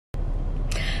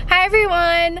Hi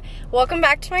everyone! Welcome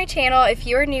back to my channel. If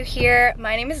you are new here,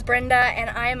 my name is Brenda and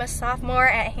I am a sophomore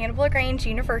at Hannibal LaGrange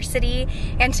University,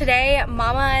 and today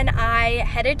Mama and I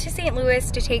headed to St. Louis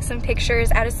to take some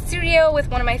pictures at a studio with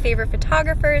one of my favorite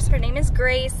photographers. Her name is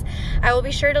Grace. I will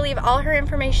be sure to leave all her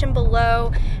information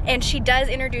below, and she does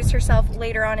introduce herself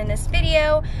later on in this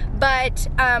video, but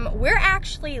we're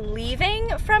actually leaving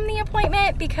from the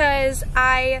appointment because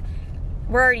we're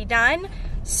already done.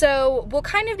 So we'll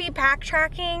kind of be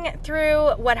backtracking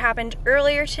through what happened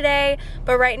earlier today,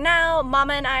 but right now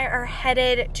Mama and I are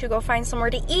headed to go find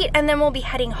somewhere to eat, and then we'll be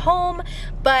heading home.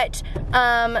 But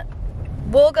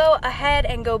we'll go ahead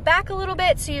and go back a little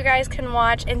bit so you guys can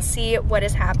watch and see what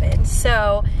has happened.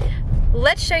 So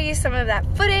let's show you some of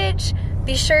that footage.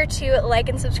 Be sure to like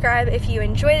and subscribe if you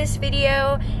enjoy this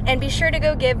video, and be sure to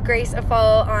go give Grace a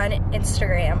follow on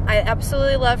Instagram. I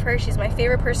absolutely love her. She's my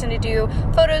favorite person to do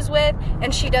photos with,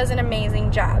 and she does an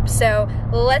amazing job. So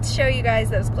let's show you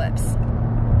guys those clips.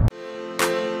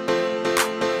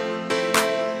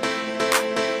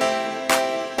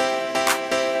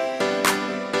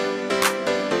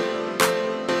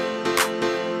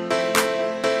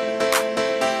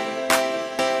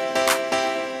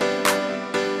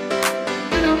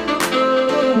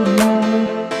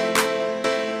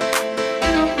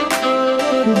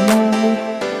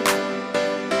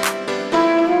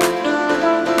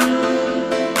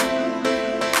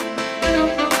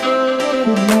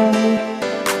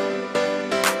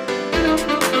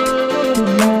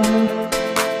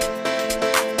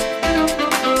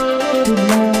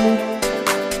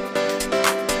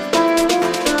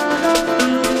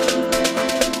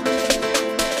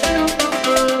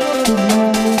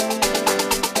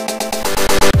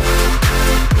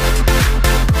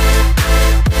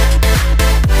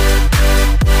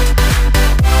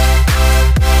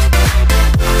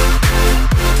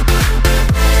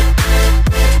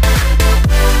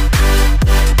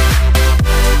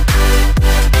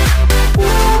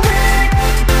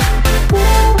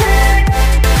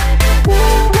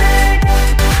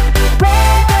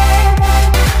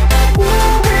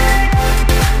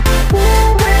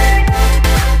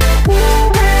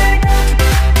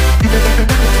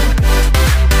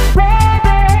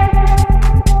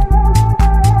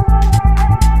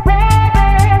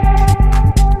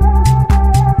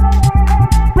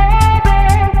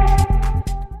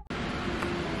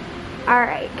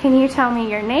 Can you tell me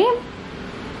your name,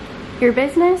 your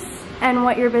business, and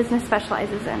what your business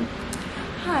specializes in?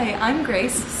 Hi, I'm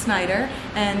Grace Snyder,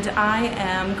 and I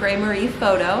am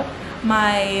GraeMariePhoto.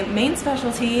 My main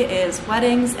specialty is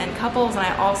weddings and couples, and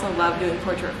I also love doing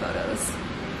portrait photos.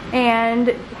 And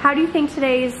how do you think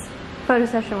today's photo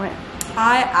session went?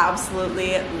 I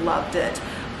absolutely loved it.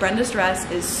 Brenda's dress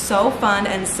is so fun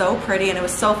and so pretty, and it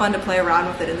was so fun to play around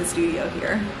with it in the studio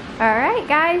here. All right,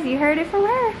 guys, you heard it from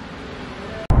her.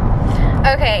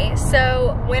 Okay,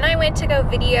 so when I went to go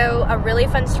video a really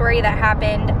fun story that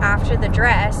happened after the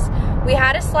dress, we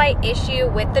had a slight issue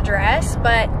with the dress,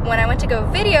 but when I went to go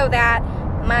video that,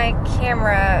 my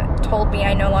camera told me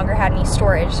I no longer had any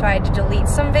storage, so I had to delete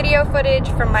some video footage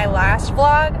from my last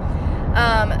vlog.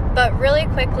 But really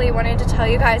quickly wanted to tell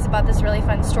you guys about this really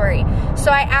fun story.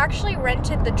 So I actually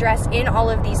rented the dress in all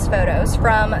of these photos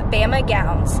from Bama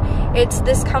Gowns. It's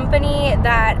this company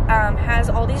that has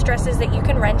all these dresses that you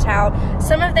can rent out.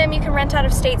 Some of them you can rent out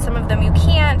of state, some of them you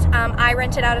can't. I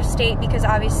rented out of state because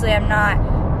obviously I'm not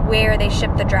where they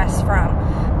ship the dress from.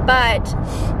 But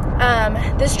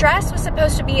this dress was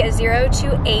supposed to be a 0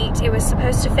 to 8. It was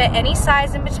supposed to fit any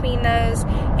size in between those,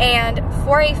 and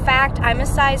for a fact I'm a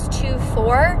size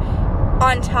 2-4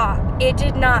 on top. It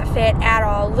did not fit at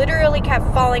all, literally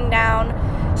kept falling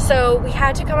down, so we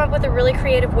had to come up with a really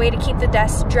creative way to keep the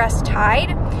dress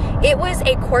tied. It was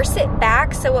a corset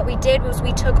back, so what we did was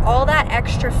we took all that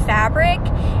extra fabric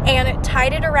and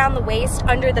tied it around the waist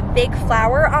under the big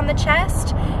flower on the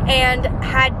chest, and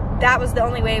that was the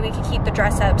only way we could keep the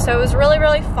dress up. So it was really,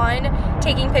 really fun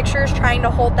taking pictures, trying to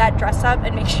hold that dress up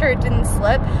and make sure it didn't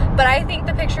slip. But I think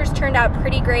the pictures turned out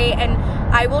pretty great, and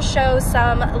I will show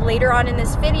some later on in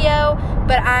this video,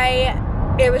 but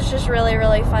it was just really,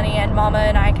 really funny, and Mama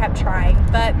and I kept trying.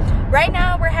 But right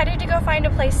now we're headed to go find a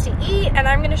place to eat, and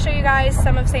I'm gonna show you guys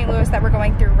some of St. Louis that we're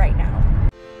going through right now.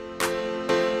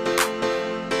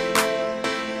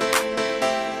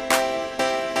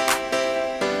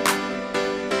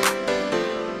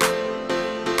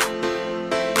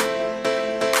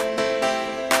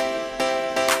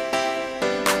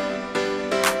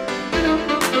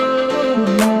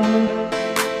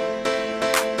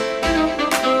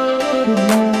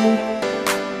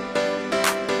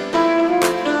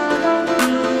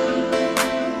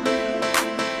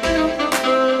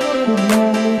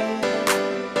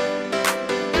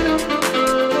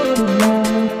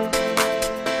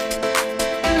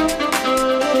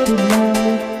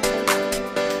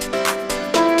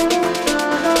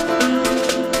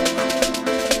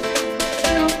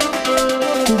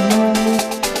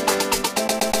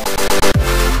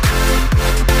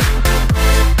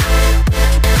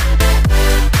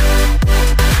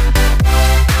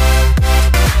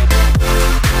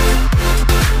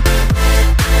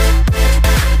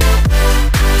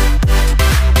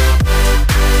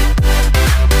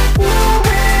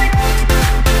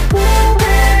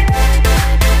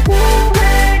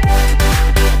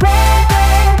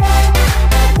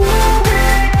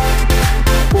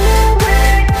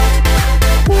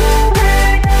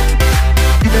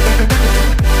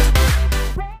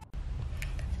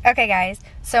 Okay guys,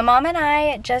 so Mom and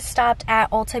I just stopped at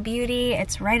Ulta Beauty.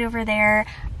 It's right over there.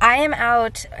 I am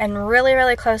out and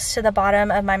really close to the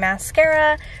bottom of my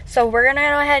mascara, so we're gonna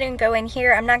go ahead and go in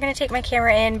here. I'm not gonna take my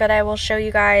camera in, but I will show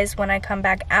you guys when I come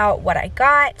back out what I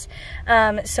got.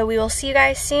 So we will see you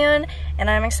guys soon, and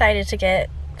I'm excited to get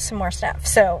some more stuff.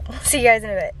 So see you guys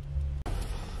in a bit.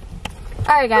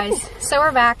 Alright guys, so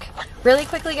we're back. Really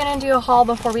quickly gonna do a haul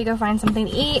before we go find something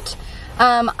to eat.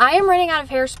 I am running out of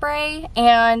hairspray,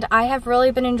 and I have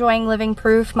really been enjoying Living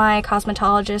Proof. My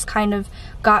cosmetologist kind of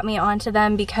got me onto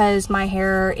them because my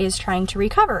hair is trying to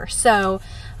recover. So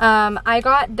I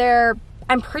got their,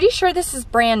 I'm pretty sure this is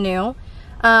brand new.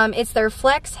 It's their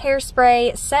Flex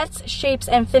Hairspray, sets, shapes,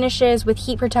 and finishes with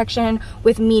heat protection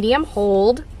with medium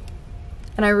hold.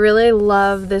 And I really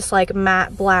love this like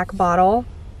matte black bottle.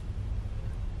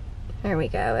 There we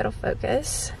go, it'll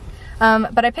focus.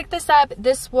 But I picked this up.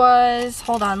 This was,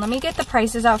 hold on, let me get the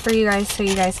prices out for you guys so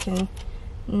you guys can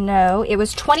know. It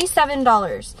was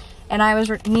 $27, and I was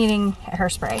needing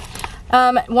hairspray.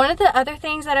 One of the other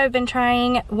things that I've been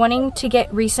wanting to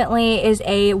get recently is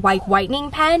a whitening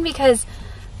pen, because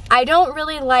I don't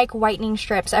really like whitening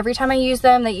strips. Every time I use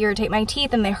them, they irritate my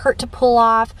teeth and they hurt to pull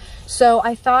off. So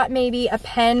I thought maybe a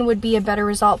pen would be a better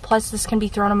result. Plus this can be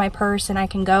thrown in my purse and I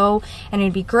can go and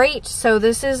it'd be great. So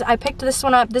this is, I picked this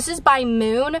one up. This is by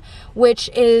Moon, which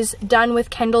is done with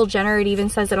Kendall Jenner. It even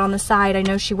says it on the side. I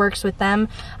know she works with them.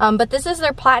 But this is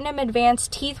their Platinum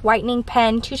Advanced Teeth Whitening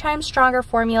Pen, 2 times stronger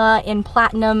formula in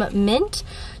Platinum Mint.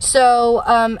 So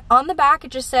on the back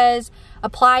it just says,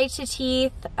 apply to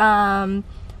teeth,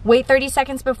 wait 30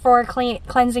 seconds before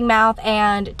cleansing mouth,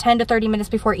 and 10 to 30 minutes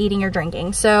before eating or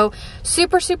drinking. So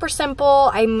super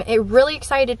simple. I'm really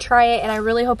excited to try it, and I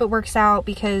really hope it works out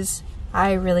because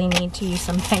I really need to use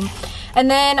something.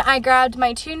 And then I grabbed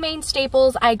my 2 main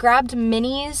staples. I grabbed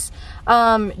minis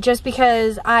just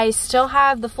because I still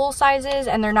have the full sizes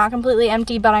and they're not completely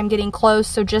empty, but I'm getting close.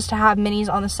 So just to have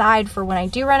minis on the side for when I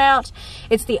do run out.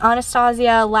 It's the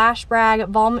Anastasia Lash Brag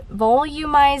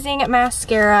Volumizing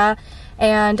Mascara.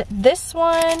 And this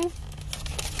one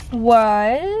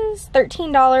was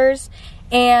 $13,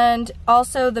 and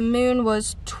also the Moon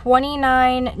was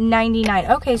 $29.99.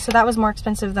 Okay, so that was more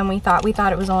expensive than we thought. We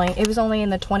thought it was only in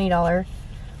the $20.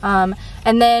 And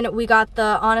then we got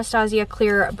the Anastasia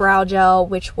Clear Brow Gel,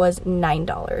 which was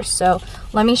 $9. So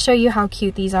let me show you how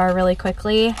cute these are really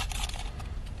quickly.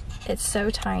 It's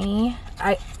so tiny.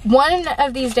 One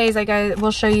of these days I will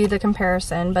show you the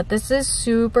comparison, but this is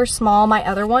super small. My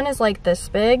other one is like this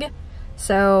big,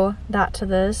 so that to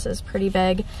this is pretty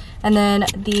big. And then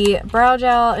the brow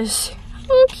gel is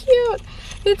so cute.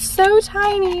 It's so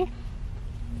tiny.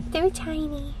 So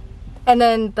tiny. And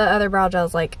then the other brow gel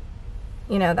is like,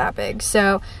 you know, that big.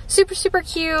 So super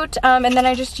cute. And then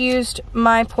I just used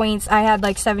my points. I had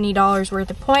like $70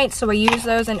 worth of points, so I used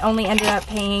those and only ended up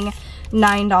paying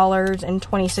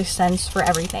 $9.26 for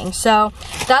everything. So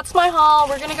that's my haul.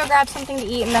 We're gonna go grab something to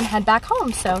eat and then head back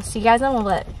home. So see you guys in a little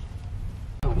bit.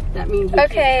 That means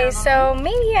okay, so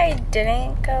maybe I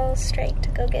didn't go straight to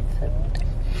go get food,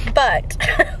 but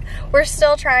we're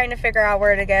still trying to figure out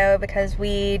where to go because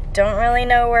we don't really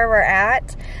know where we're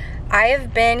at. I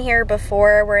have been here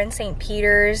before. We're in St.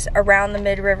 Peter's around the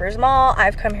Mid-Rivers Mall.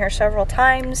 I've come here several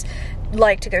times,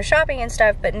 like to go shopping and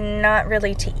stuff, but not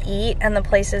really to eat, and the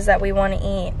places that we want to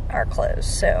eat are closed.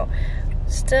 So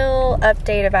still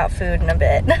update about food in a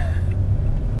bit.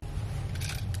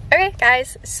 Okay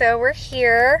guys, so we're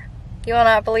here. You will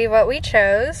not believe what we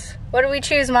chose. What did we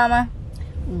choose, Mama?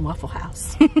 Waffle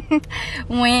House.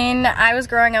 When I was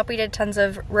growing up, we did tons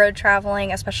of road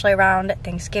traveling, especially around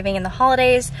Thanksgiving and the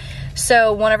holidays.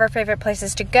 So one of our favorite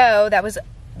places to go that was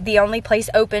the only place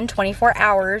open 24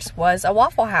 hours was a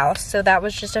Waffle House. So that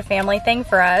was just a family thing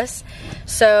for us.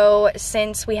 So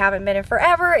since we haven't been in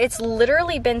forever, it's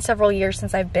literally been several years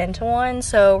since I've been to one.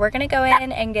 So we're gonna go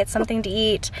in and get something to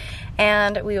eat,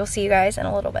 and we will see you guys in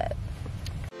a little bit.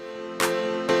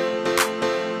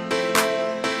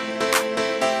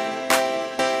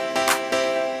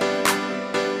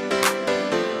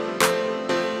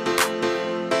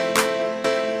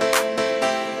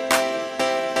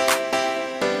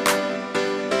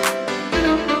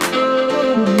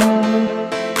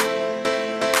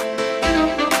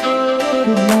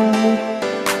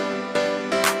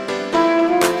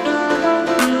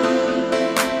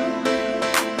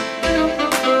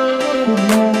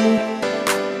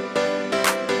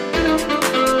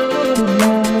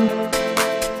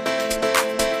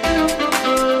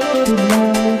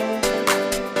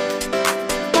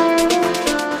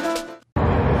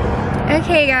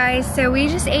 Okay guys, so we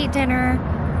just ate dinner.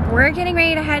 We're getting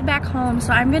ready to head back home,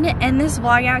 so I'm gonna end this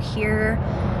vlog out here.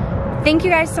 Thank you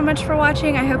guys so much for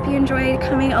watching. I hope you enjoyed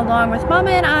coming along with Mama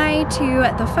and I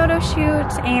to the photo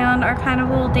shoot and our kind of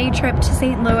little day trip to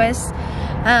St. Louis.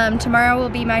 Tomorrow will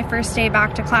be my first day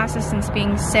back to classes since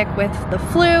being sick with the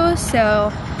flu,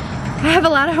 so I have a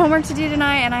lot of homework to do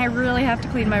tonight and I really have to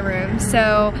clean my room.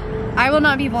 So I will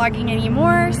not be vlogging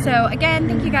anymore. So again,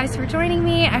 thank you guys for joining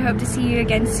me. I hope to see you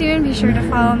again soon. Be sure to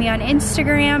follow me on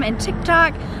Instagram and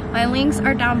TikTok. My links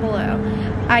are down below.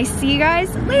 I see you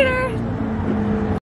guys later.